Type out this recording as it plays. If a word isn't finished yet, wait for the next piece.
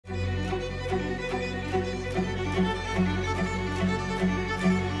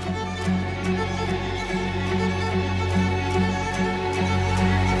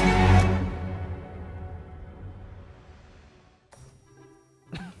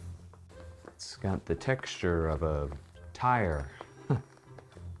It's got the texture of a tire.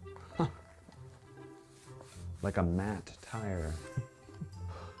 Like a matte tire. I'm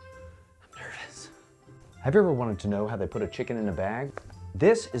nervous. Have you ever wanted to know how they put a chicken in a bag?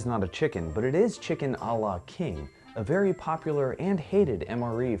 This is not a chicken, but it is chicken a la king, a very popular and hated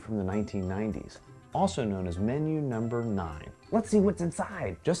MRE from the 1990s, also known as menu number 9. Let's see what's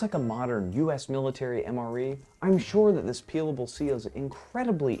inside. Just like a modern US military MRE, I'm sure that this peelable seal is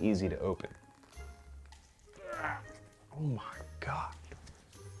incredibly easy to open. Oh my God.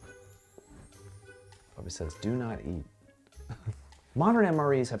 Probably says, do not eat. Modern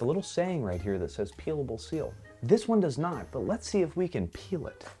MREs have a little saying right here that says peelable seal. This one does not, but let's see if we can peel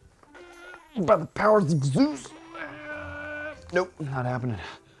it. By the powers of Zeus. Nope, not happening.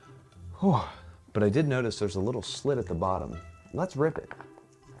 Whew. But I did notice there's a little slit at the bottom. Let's rip it.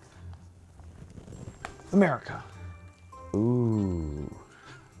 America. Ooh.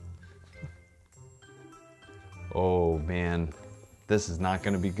 Oh man, this is not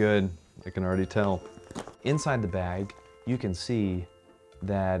gonna be good. I can already tell. Inside the bag, you can see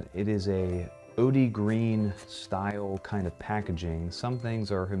that it is a OD green style kind of packaging. Some things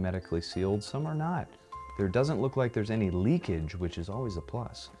are hermetically sealed, some are not. There doesn't look like there's any leakage, which is always a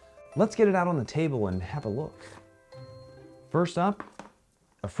plus. Let's get it out on the table and have a look. First up,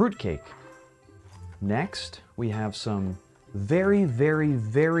 a fruitcake. Next, we have some very, very,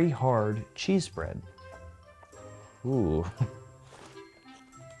 very hard cheese spread. Ooh.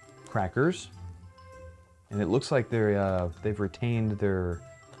 Crackers. And it looks like they've retained their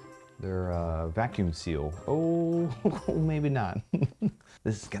vacuum seal. Oh, maybe not.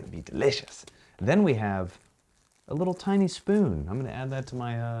 This is gonna be delicious. Then we have a little tiny spoon. I'm gonna add that to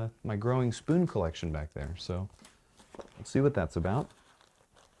my, my growing spoon collection back there. So let's see what that's about.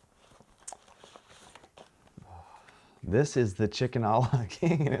 This is the chicken a la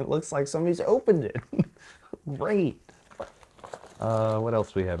king, and it looks like somebody's opened it. Great. What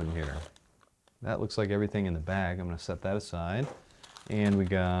else do we have in here? That looks like everything in the bag. I'm gonna set that aside. And we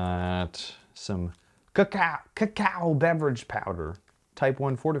got some cacao beverage powder, type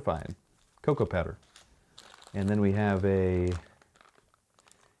 1 fortified, cocoa powder. And then we have a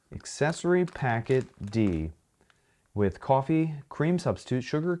Accessory Packet D with coffee, cream substitute,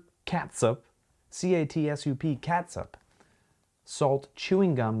 sugar, catsup, C-A-T-S-U-P, catsup, salt,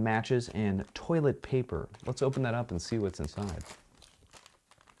 chewing gum, matches, and toilet paper. Let's open that up and see what's inside.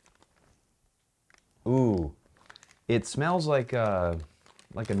 Ooh, it smells like a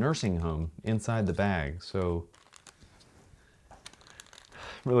nursing home inside the bag, so I'm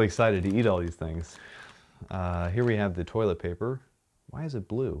really excited to eat all these things. Here we have the toilet paper. Why is it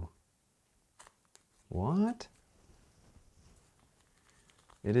blue? What?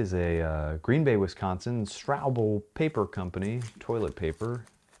 It is a Green Bay, Wisconsin, Straubel Paper Company toilet paper,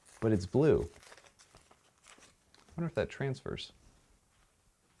 but it's blue. I wonder if that transfers.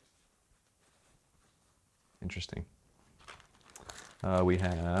 Interesting. We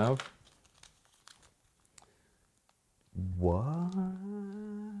have, what?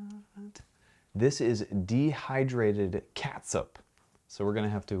 This is dehydrated catsup. So we're gonna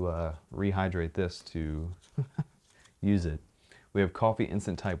have to rehydrate this to use it. We have coffee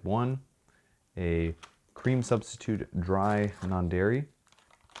instant type 1, a cream substitute dry non-dairy,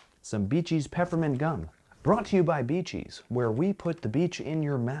 some Beechie's peppermint gum. Brought to you by Beechie's, where we put the beach in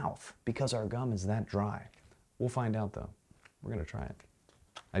your mouth because our gum is that dry. We'll find out though. We're gonna try it.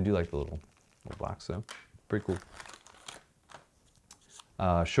 I do like the little box though. Pretty cool.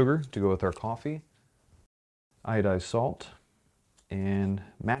 Sugar to go with our coffee, iodized salt, and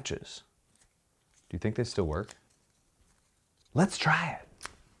matches. Do you think they still work? Let's try it.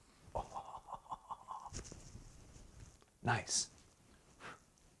 Oh. Nice.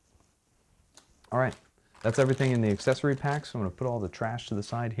 All right, that's everything in the accessory pack, so I'm gonna put all the trash to the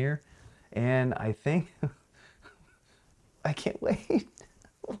side here. And I think, I can't wait.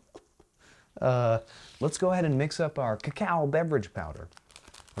 Let's go ahead and mix up our cacao beverage powder.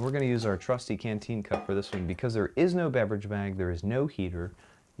 And we're gonna use our trusty canteen cup for this one because there is no beverage bag, there is no heater.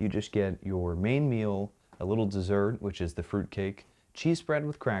 You just get your main meal, a little dessert, which is the fruit cake, cheese spread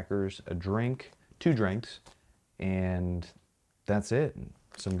with crackers, a drink, 2 drinks, and that's it,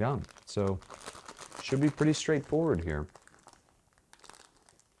 some gum. So, should be pretty straightforward here.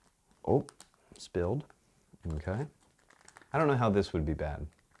 Oh, spilled, okay. I don't know how this would be bad.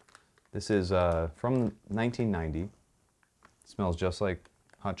 This is from 1990. Smells just like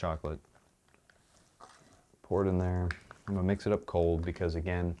hot chocolate. Pour it in there. I'm gonna mix it up cold because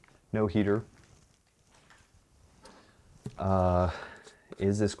again, no heater.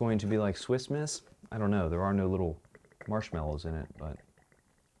 Is this going to be like Swiss Miss? I don't know. There are no little marshmallows in it, but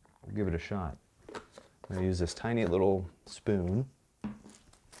We'll give it a shot. I'm gonna use this tiny little spoon,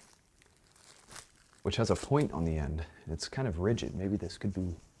 which has a point on the end. It's kind of rigid. Maybe this could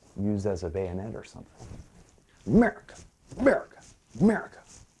be used as a bayonet or something. America, America, America.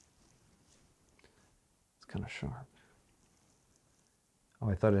 It's kind of sharp. Oh,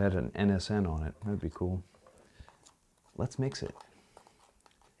 I thought it had an NSN on it. That'd be cool. Let's mix it.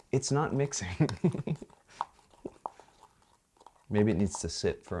 It's not mixing. Maybe it needs to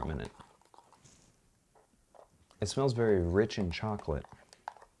sit for a minute. It smells very rich in chocolate.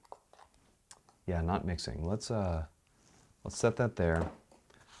 Yeah, not mixing. Let's set that there.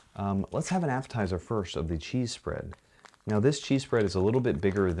 Let's have an appetizer first of the cheese spread. Now this cheese spread is a little bit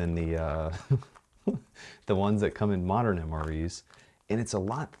bigger than the the ones that come in modern MREs, and it's a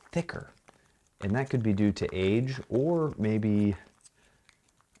lot thicker. And that could be due to age, or maybe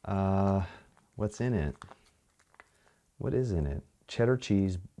what's in it? What is in it? Cheddar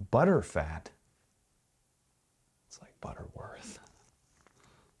cheese, butter fat. It's like Butterworth.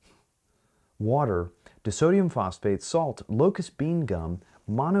 Water, disodium phosphate, salt, locust bean gum,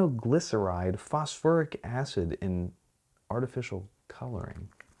 monoglyceride, phosphoric acid, and artificial coloring.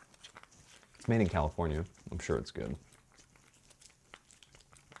 It's made in California. I'm sure it's good.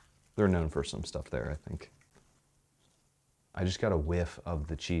 They're known for some stuff there, I think. I just got a whiff of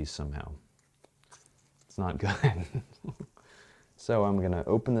the cheese somehow. It's not good. So I'm gonna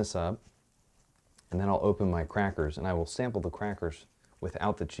open this up, and then I'll open my crackers, and I will sample the crackers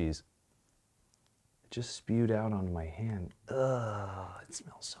without the cheese. It just spewed out onto my hand. Ugh, it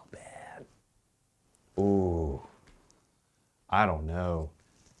smells so bad. Ooh, I don't know.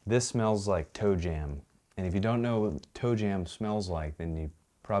 This smells like toe jam. And if you don't know what toe jam smells like, then you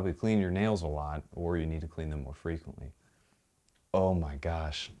probably clean your nails a lot, or you need to clean them more frequently. Oh my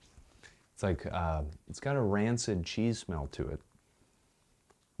gosh. It's like, it's got a rancid cheese smell to it.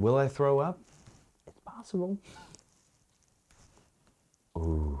 Will I throw up? It's possible.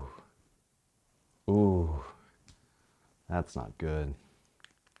 Ooh. Ooh. That's not good.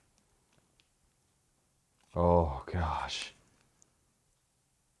 Oh gosh.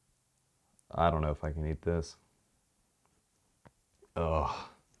 I don't know if I can eat this. Ugh.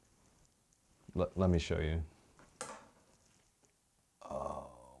 Let me show you. Oh,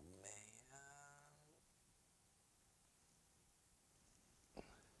 man.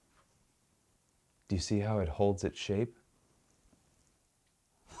 Do you see how it holds its shape?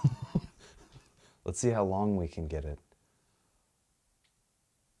 Let's see how long we can get it.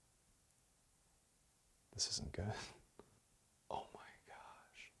 This isn't good. Oh my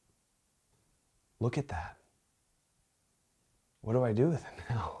gosh. Look at that. What do I do with it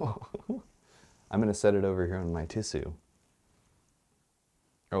now? I'm gonna set it over here on my tissue.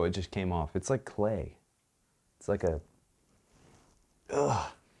 Oh, it just came off. It's like clay. It's like a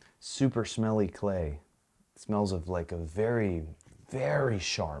super smelly clay. It smells of like a very, very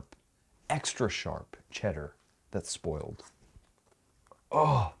sharp, extra sharp cheddar that's spoiled.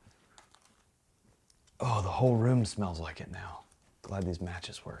 Oh, the whole room smells like it now. Glad these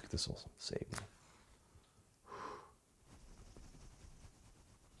matches work. This will save me.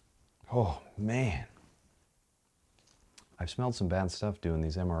 Oh, man. I've smelled some bad stuff doing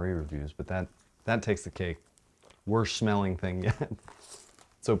these MRE reviews, but that takes the cake. Worst smelling thing yet.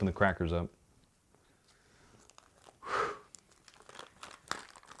 Let's open the crackers up.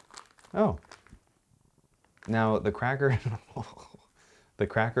 Oh. Now, the crackers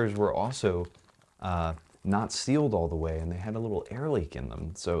were also not sealed all the way, and they had a little air leak in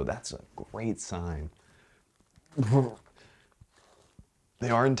them, so that's a great sign. They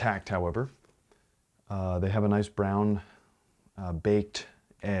are intact, however. They have a nice brown baked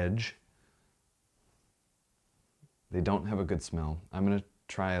edge. They don't have a good smell. I'm gonna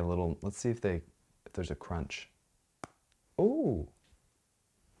try a little, let's see if there's a crunch. Oh.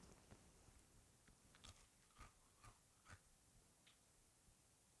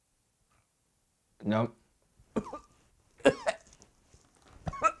 Nope.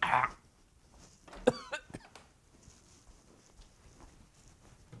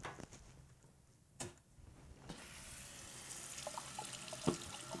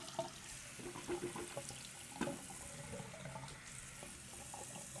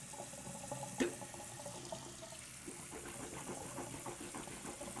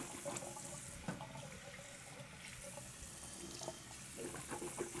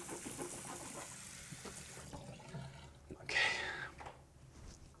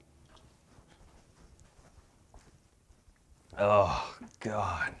 Oh,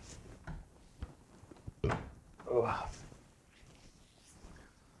 God. Oh. That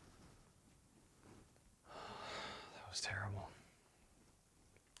was terrible.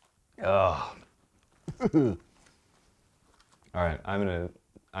 Ugh. All right, I'm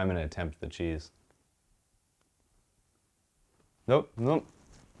gonna attempt the cheese. Nope, nope.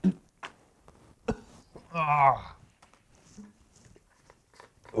 Ah.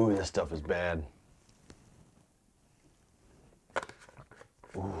 Ooh, this stuff is bad.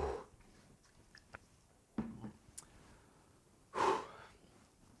 Ooh.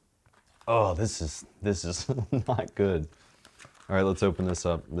 Oh, this is not good. All right, let's open this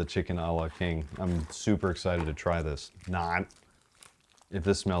up. The chicken a la king. I'm super excited to try this. Not. If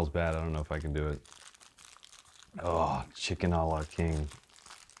this smells bad, I don't know if I can do it. Oh, chicken a la king.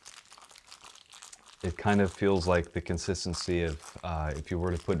 It kind of feels like the consistency of if you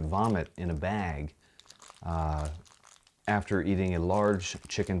were to put vomit in a bag after eating a large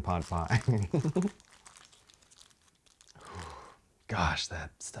chicken pot pie. Gosh,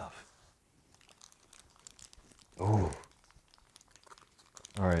 that stuff. Ooh.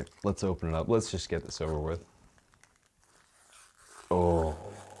 All right, let's open it up. Let's just get this over with. Oh.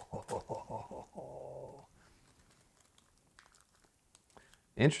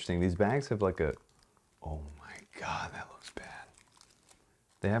 Interesting, these bags have like a, oh my God, that looks bad.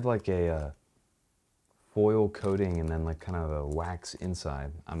 They have like a foil coating and then like kind of a wax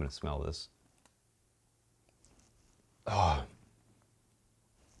inside. I'm gonna smell this. Oh.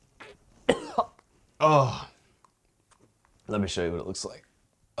 Oh. Let me show you what it looks like.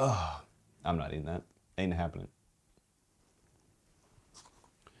 Oh, I'm not eating that. Ain't happening.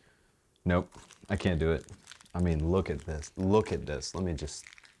 Nope, I can't do it. I mean, look at this. Look at this. Let me just.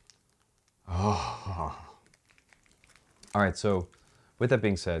 Oh. All right, so with that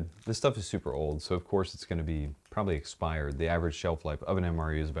being said, this stuff is super old, so of course it's going to be probably expired. The average shelf life of an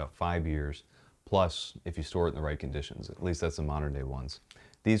MRE is about 5 years, plus if you store it in the right conditions. At least that's the modern day ones.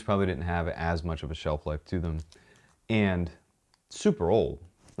 These probably didn't have as much of a shelf life to them, and super old.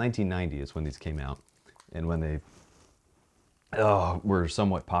 1990 is when these came out, and when they were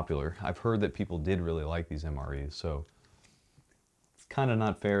somewhat popular. I've heard that people did really like these MREs, so it's kind of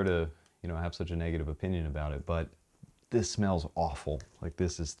not fair to, you know, have such a negative opinion about it, but this smells awful. Like,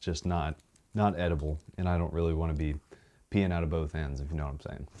 this is just not edible, and I don't really want to be peeing out of both ends, if you know what I'm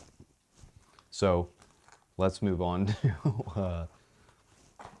saying. So let's move on to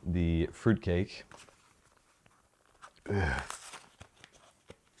the fruitcake.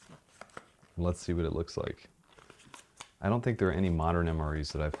 Let's see what it looks like. I don't think there are any modern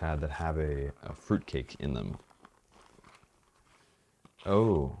MREs that I've had that have a fruitcake in them.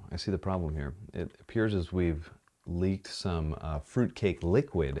 Oh, I see the problem here. It appears as we've leaked some fruitcake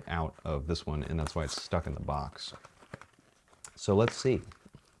liquid out of this one, and that's why it's stuck in the box. So let's see.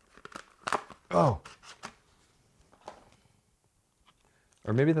 Oh.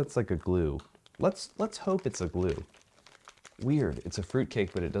 Or maybe that's like a glue. Let's hope it's a glue. Weird. It's a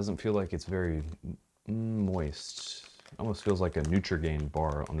fruitcake, but it doesn't feel like it's very moist. Almost feels like a Nutrigrain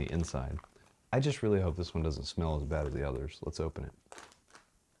bar on the inside. I just really hope this one doesn't smell as bad as the others. Let's open it.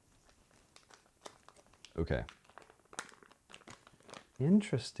 Okay.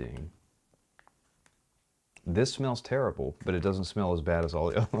 Interesting. This smells terrible, but it doesn't smell as bad as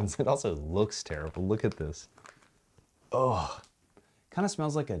all the other ones. It also looks terrible. Look at this. Oh, kind of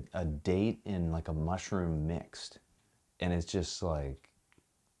smells like a date and like a mushroom mixed. And it's just like,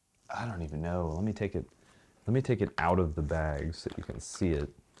 I don't even know. Let me take it out of the bag so that you can see it.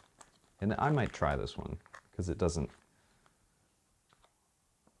 And I might try this one because it doesn't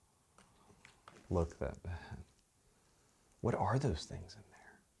look that bad. What are those things in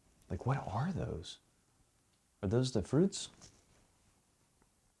there? Like, what are those? Are those the fruits?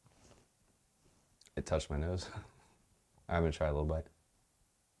 It touched my nose. I'm gonna try a little bite.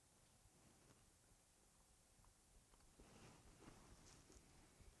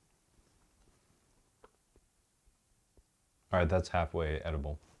 All right, that's halfway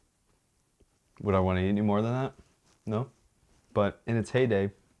edible. Would I want to eat any more than that? No. But in its heyday,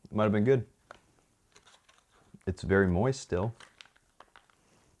 it might have been good. It's very moist still.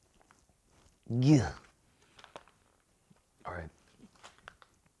 Yeah. All right.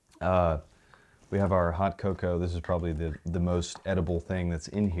 We have our hot cocoa. This is probably the most edible thing that's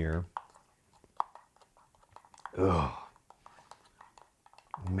in here. Ugh.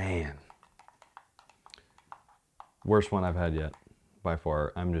 Man. Worst one I've had yet, by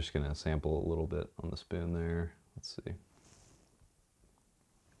far. I'm just gonna sample a little bit on the spoon there. Let's see.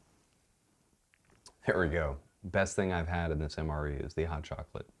 There we go. Best thing I've had in this MRE is the hot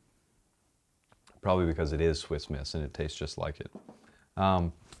chocolate. Probably because it is Swiss Miss and it tastes just like it.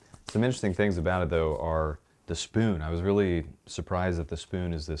 Some interesting things about it though are the spoon. I was really surprised that the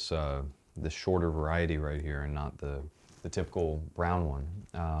spoon is this shorter variety right here and not the typical brown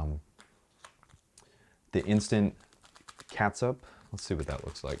one. the instant catsup. Let's see what that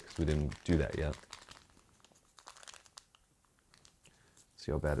looks like, because we didn't do that yet.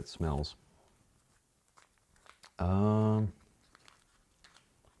 See how bad it smells.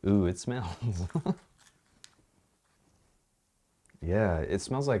 Ooh, it smells. Yeah, it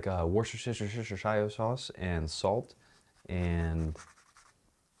smells like Worcestershire sauce and salt, and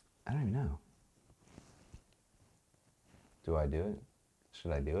I don't even know. Do I do it?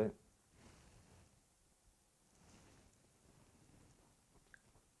 Should I do it?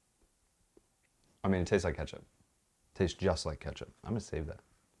 I mean, it tastes like ketchup. It tastes just like ketchup. I'm gonna save that.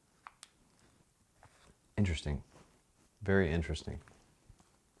 Interesting. Very interesting.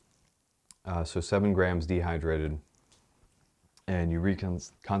 So 7 grams dehydrated, and you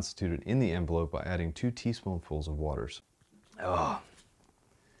reconstitute it in the envelope by adding 2 teaspoonfuls of waters. Oh.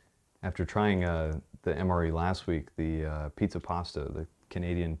 After trying the MRE last week, the pizza pasta, the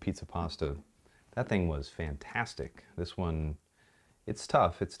Canadian pizza pasta, that thing was fantastic. This one, it's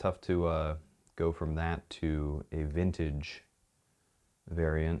tough. It's tough to go from that to a vintage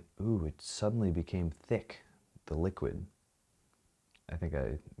variant. Ooh, it suddenly became thick, the liquid. I think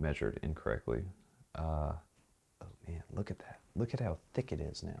I measured incorrectly. Oh man, look at that. Look at how thick it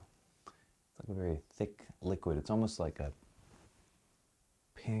is now. It's like a very thick liquid. It's almost like a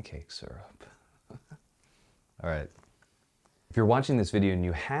pancake syrup. All right. If you're watching this video and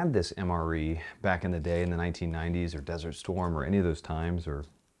you had this MRE back in the day in the 1990s or Desert Storm or any of those times or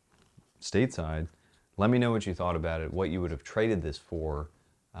stateside, let me know what you thought about it, what you would have traded this for,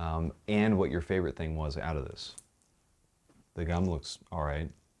 and what your favorite thing was out of this. The gum looks all right.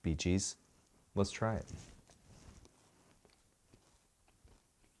 Beachies. Let's try it.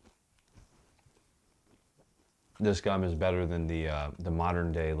 This gum is better than the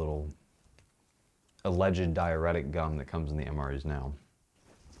modern day little alleged diuretic gum that comes in the MREs now.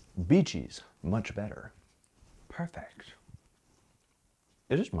 Beachies, much better. Perfect.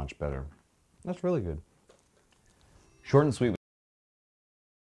 It is much better. That's really good. Short and sweet.